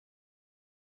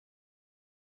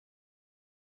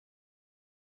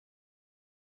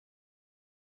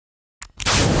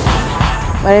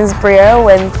My name is Brierra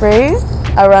Winfrey.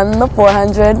 I run the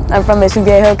 400. I'm from Mission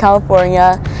Viejo,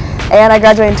 California, and I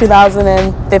graduated in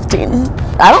 2015.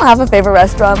 I don't have a favorite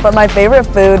restaurant, but my favorite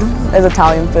food is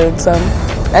Italian food, so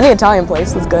any Italian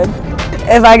place is good.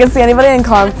 If I could see anybody in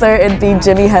concert, it'd be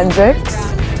Jimi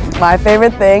Hendrix. My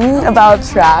favorite thing about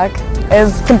track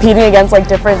is competing against like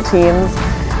different teams,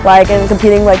 and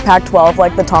competing like Pac-12,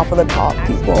 like the top of the top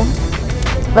people.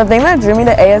 The thing that drew me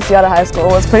to ASU out of high school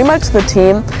was pretty much the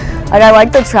team. Like, I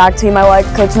liked the track team, I liked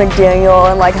Coach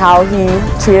McDaniel and like how he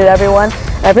treated everyone.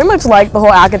 And I pretty much liked the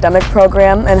whole academic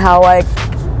program and how like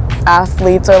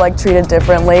athletes are like treated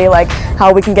differently, like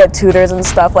how we can get tutors and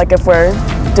stuff like if we're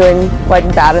doing like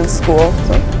bad in school.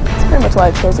 So that's pretty much why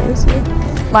I chose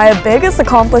ASU. My biggest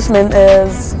accomplishment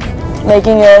is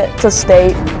making it to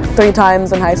state 3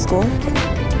 times in high school.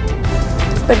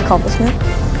 It's a big accomplishment.